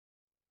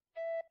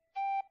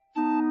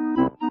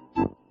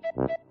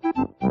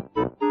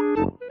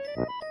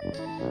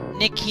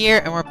Nick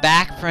here, and we're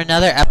back for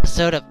another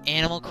episode of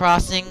Animal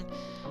Crossing.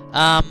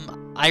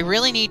 I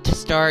really need to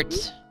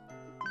start,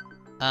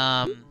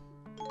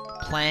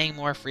 playing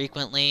more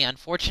frequently.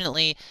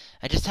 Unfortunately,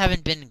 I just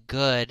haven't been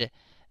good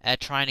at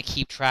trying to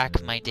keep track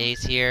of my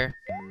days here,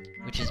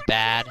 which is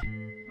bad.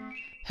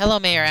 Hello,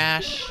 Mayor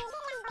Ash.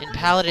 In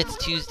Pallet, it's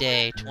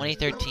Tuesday,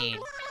 2013.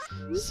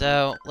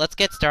 So, let's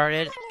get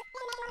started.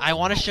 I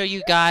want to show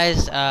you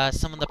guys,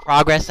 some of the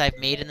progress I've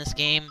made in this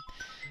game,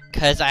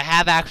 because I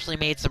have actually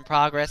made some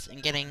progress in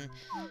getting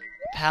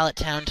Pallet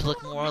Town to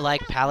look more like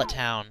Pallet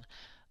Town.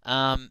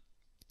 I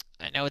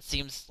know it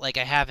seems like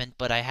I haven't,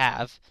 but I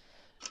have.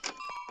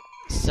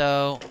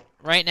 So,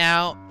 right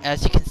now,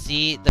 as you can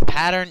see, the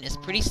pattern is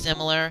pretty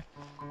similar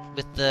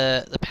with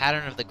the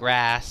pattern of the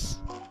grass.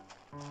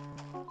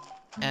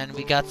 And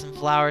we got some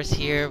flowers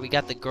here, we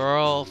got the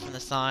girl from the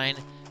sign,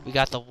 we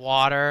got the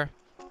water,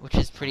 which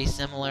is pretty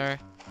similar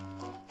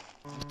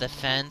with the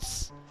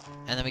fence,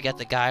 and then we got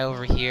the guy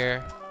over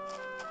here.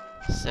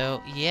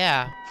 So,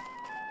 yeah.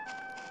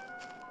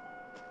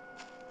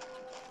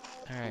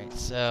 Alright,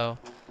 so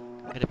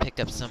I'm gonna pick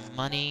up some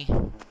money.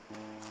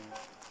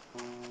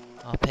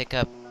 I'll pick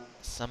up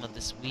some of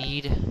this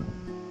weed.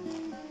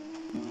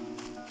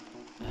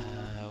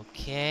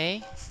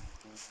 Okay.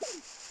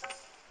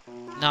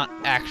 Not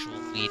actual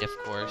weed, of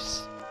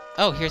course.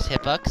 Oh, here's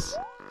Hitbucks.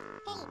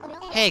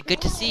 Hey, good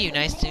to see you.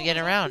 Nice to get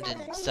around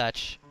and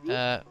such.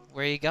 Where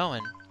are you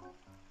going?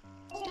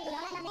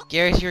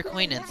 Gary's your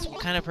acquaintance.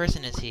 What kind of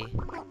person is he?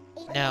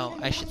 No,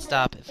 I should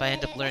stop. If I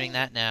end up learning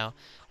that now,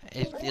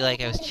 I feel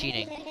like I was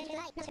cheating.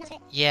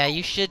 Yeah,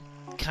 you should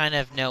kind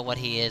of know what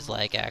he is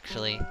like,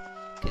 actually.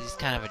 Because he's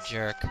kind of a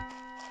jerk.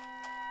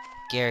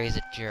 Gary's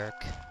a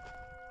jerk.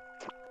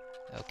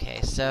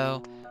 Okay,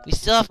 so we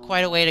still have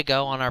quite a way to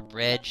go on our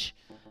bridge.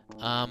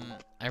 I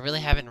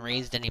really haven't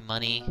raised any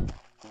money.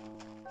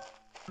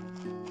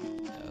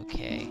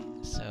 Okay,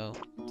 so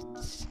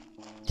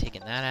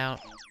taking that out.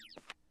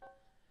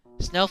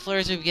 Snow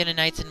flurries will begin at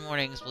nights and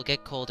mornings. Will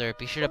get colder.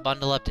 Be sure to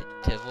bundle up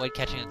to avoid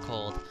catching a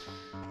cold.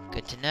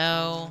 Good to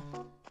know.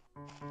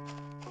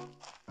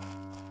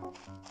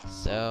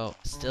 So,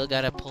 still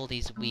gotta pull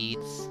these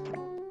weeds.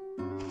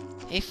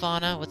 Hey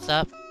Fauna, what's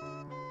up?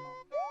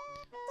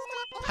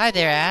 Hi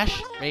there, Ash.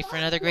 Ready for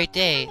another great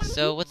day.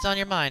 So, what's on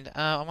your mind?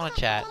 I wanna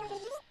chat.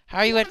 How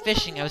are you at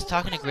fishing? I was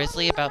talking to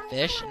Grizzly about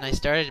fish, and I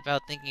started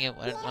about thinking of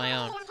my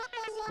own.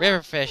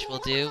 River fish will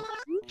do.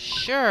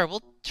 Sure,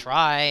 we'll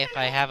try if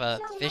I have a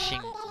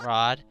fishing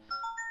rod.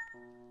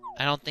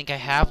 I don't think I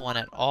have one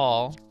at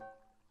all.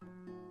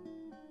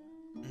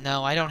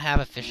 No, I don't have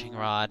a fishing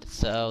rod,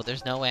 so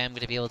there's no way I'm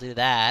gonna be able to do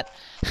that.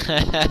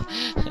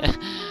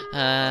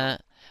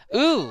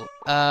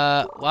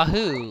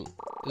 Wahoo!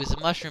 It was a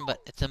mushroom, but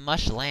it's a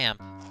mush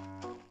lamp.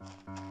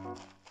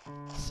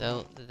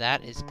 So,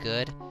 that is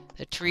good.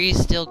 The tree's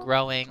still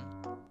growing.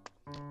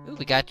 Ooh,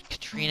 we got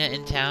Katrina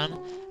in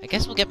town. I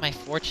guess we'll get my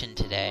fortune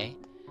today.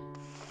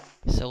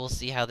 So we'll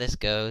see how this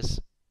goes.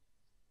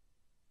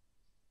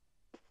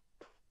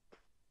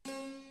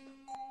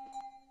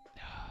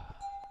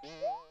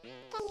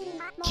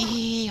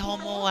 Ki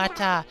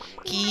homoata,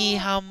 ki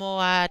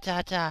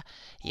homoata,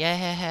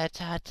 yeah,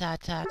 ta ta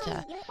ta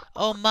ta.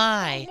 Oh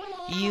my,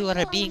 you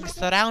are being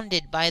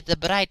surrounded by the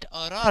bright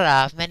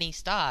aurora of many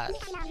stars.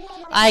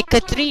 I,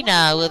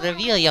 Katrina, will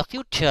reveal your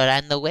future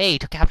and the way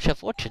to capture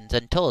fortunes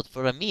untold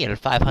for a mere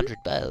 500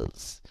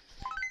 bells.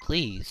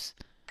 Please.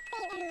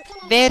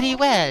 Very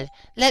well.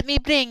 Let me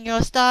bring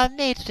your star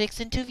matrix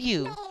into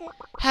view.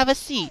 Have a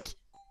seat.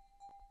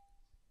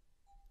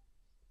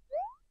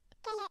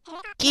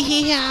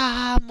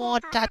 Kihamo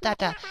ta ta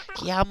ta,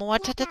 kihamo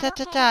ta ta ta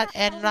ta ta,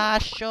 and la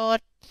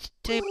short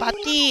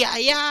pati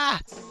aya.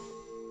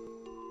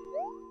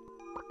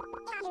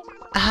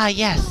 Ah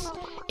yes,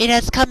 it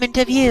has come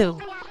into view.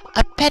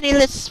 A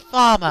penniless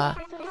farmer.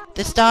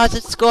 The stars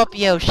of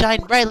Scorpio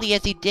shine brightly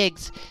as he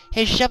digs.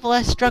 His shovel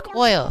has struck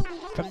oil.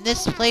 From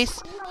this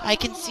place I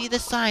can see the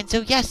signs.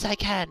 Oh yes, I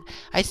can.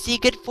 I see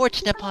good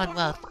fortune upon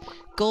wealth.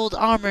 Gold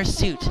armor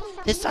suit.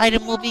 This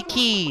item will be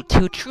key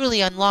to truly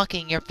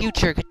unlocking your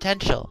future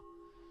potential.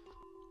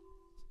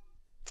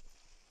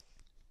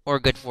 Or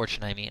good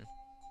fortune, I mean.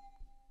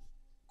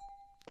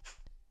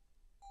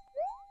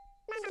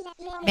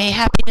 May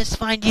happiness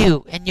find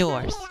you and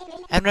yours.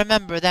 And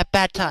remember that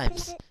bad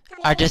times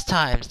are just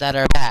times that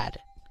are bad.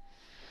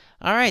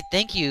 Alright,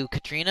 thank you,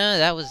 Katrina.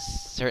 That was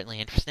certainly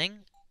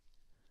interesting.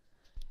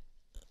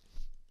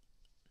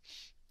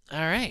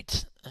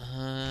 Alright.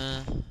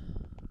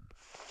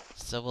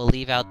 So we'll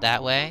leave out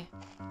that way.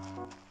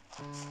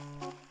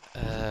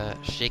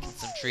 Shaking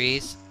some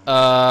trees.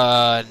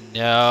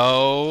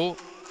 No.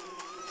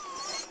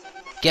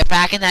 Get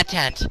back in that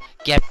tent.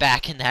 Get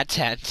back in that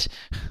tent.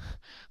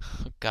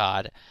 Oh,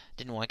 God.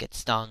 Didn't want to get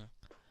stung.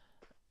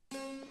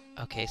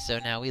 Okay, so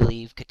now we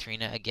leave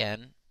Katrina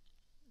again.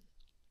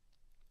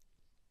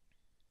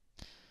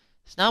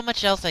 There's not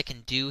much else I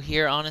can do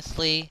here,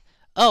 honestly.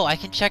 Oh, I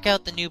can check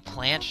out the new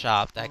plant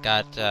shop that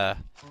got,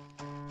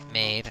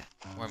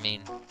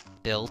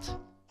 built.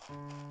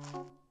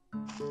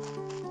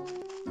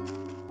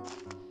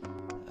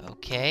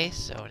 Okay,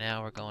 so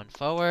now we're going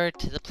forward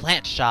to the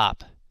plant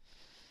shop.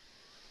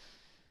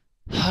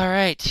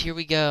 Alright, here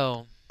we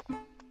go.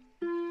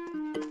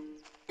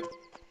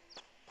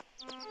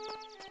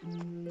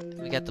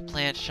 We got the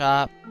plant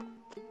shop.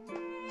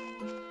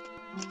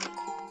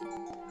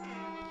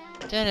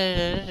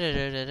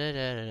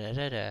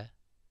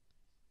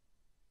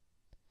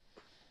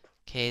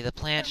 Okay, the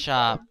plant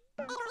shop.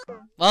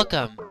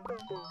 Welcome.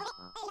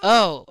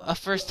 Oh, a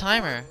first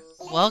timer.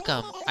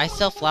 Welcome. I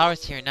sell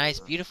flowers here.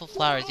 Nice, beautiful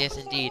flowers. Yes,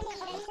 indeed.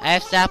 I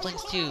have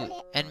saplings too,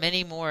 and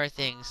many more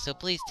things, so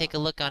please take a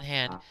look on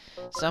hand.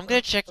 So I'm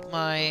gonna check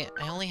my...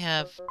 I only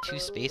have 2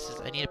 spaces.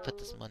 I need to put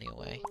this money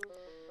away.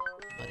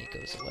 Money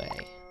goes away.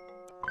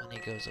 Money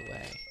goes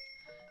away.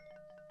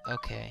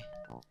 Okay.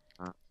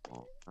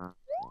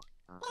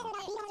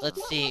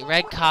 Let's see.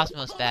 Red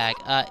Cosmos bag.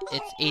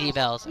 It's 80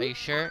 bells. Are you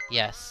sure?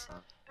 Yes.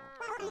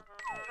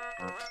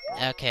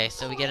 Okay,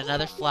 so we get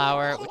another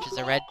flower, which is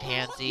a red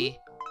pansy.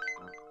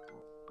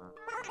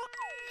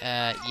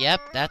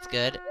 Yep, that's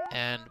good.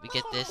 And we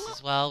get this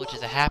as well, which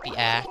is a happy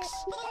axe.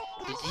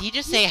 Did he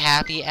just say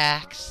happy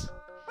axe?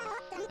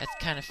 That's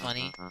kind of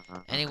funny.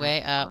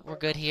 Anyway, we're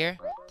good here.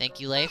 Thank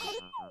you, Leif.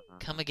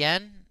 Come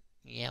again?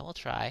 Yeah, we'll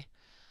try.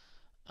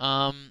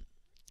 I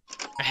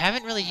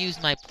haven't really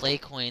used my play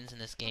coins in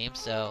this game,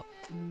 so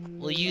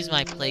we'll use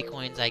my play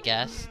coins, I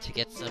guess, to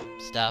get some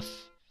stuff.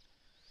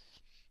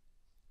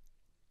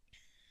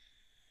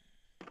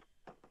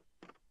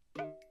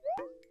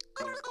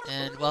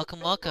 And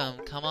welcome, welcome.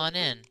 Come on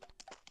in.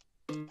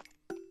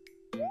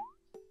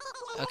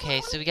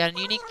 Okay, so we got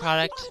a unique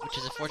product, which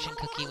is a fortune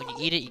cookie. When you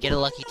eat it, you get a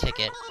lucky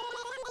ticket.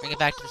 Bring it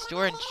back to the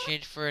store and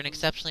exchange for an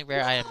exceptionally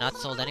rare item not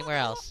sold anywhere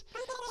else.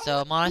 So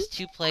a modest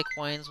 2 play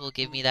coins will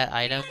give me that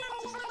item.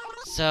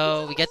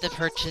 So we get the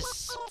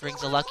purchase,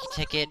 brings a lucky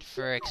ticket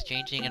for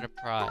exchanging and a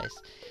prize.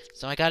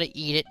 So I gotta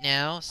eat it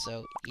now,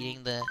 so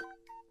eating the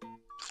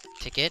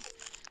ticket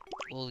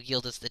will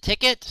yield us the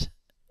ticket.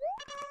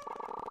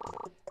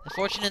 The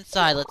fortune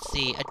inside, let's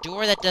see. A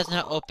door that does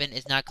not open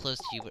is not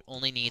closed to you, but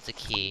only needs a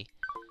key.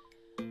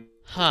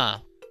 Huh.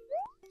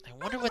 I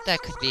wonder what that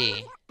could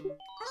be.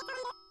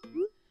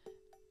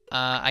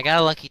 I got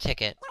a lucky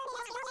ticket.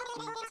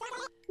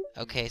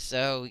 Okay,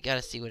 so we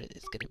gotta see what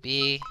it's gonna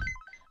be.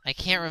 I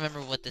can't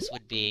remember what this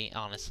would be,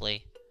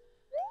 honestly.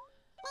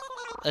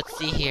 Let's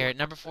see here.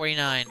 Number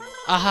 49.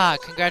 Aha!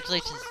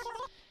 Congratulations.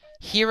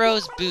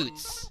 Hero's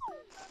Boots.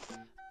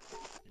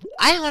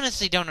 I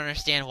honestly don't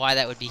understand why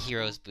that would be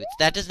Hero's Boots.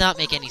 That does not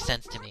make any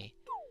sense to me.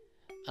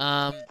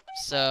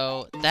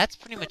 So that's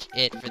pretty much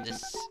it for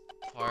this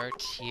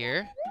part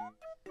here.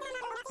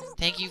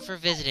 Thank you for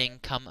visiting.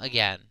 Come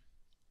again.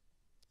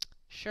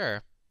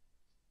 Sure.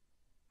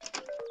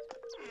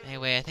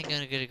 Anyway, I think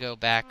I'm gonna go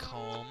back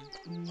home.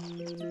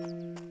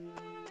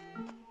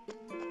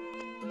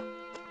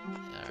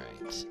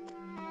 Alright.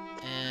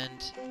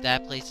 And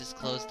that place is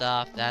closed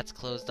off. That's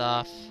closed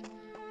off.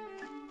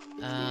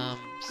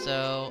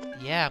 So,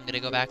 yeah, I'm gonna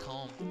go back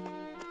home.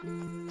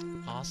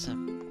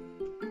 Awesome.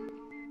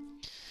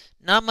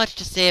 Not much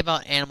to say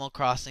about Animal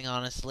Crossing,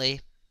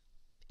 honestly.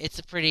 It's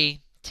a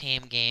pretty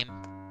tame game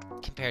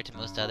compared to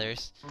most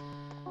others.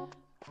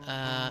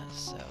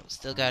 So,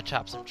 still gotta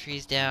chop some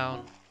trees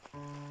down.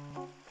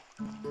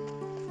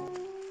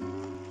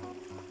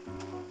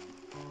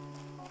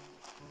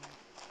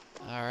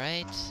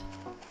 Alright.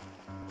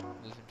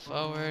 Moving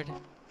forward.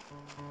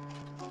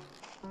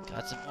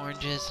 Got some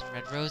oranges and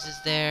red roses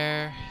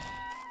there.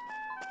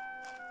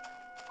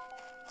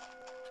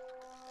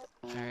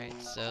 Alright,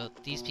 so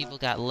these people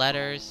got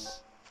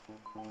letters.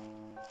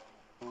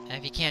 And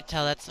if you can't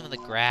tell, that's some of the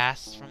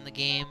grass from the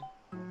game.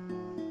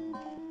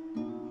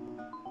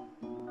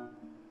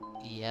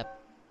 Yep.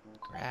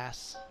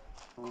 Grass.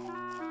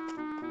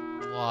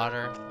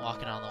 Water.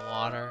 Walking on the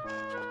water.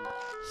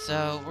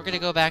 So, we're gonna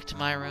go back to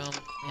my room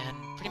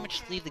and pretty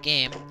much leave the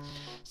game.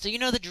 So you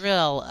know the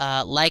drill.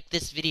 Like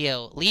this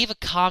video. Leave a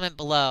comment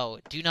below.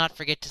 Do not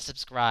forget to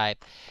subscribe.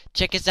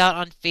 Check us out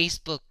on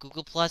Facebook,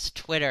 Google+,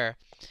 Twitter.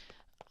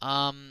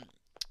 Our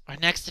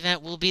next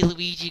event will be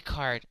Luigi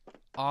Kart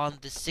on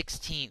the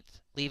 16th.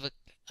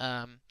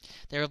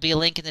 There will be a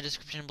link in the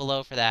description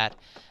below for that.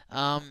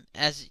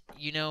 As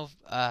you know,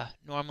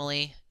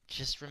 normally,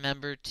 just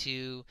remember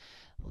to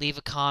leave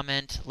a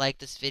comment, like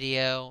this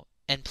video,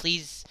 and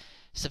please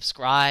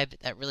subscribe.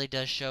 That really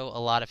does show a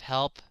lot of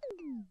help.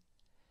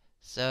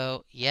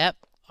 So, yep,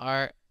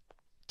 our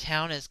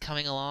town is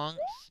coming along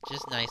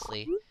just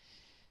nicely.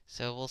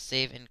 So we'll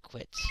save and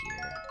quit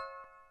here.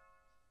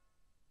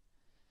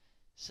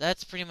 So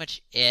that's pretty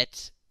much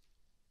it.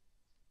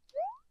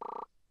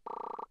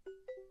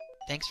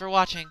 Thanks for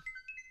watching.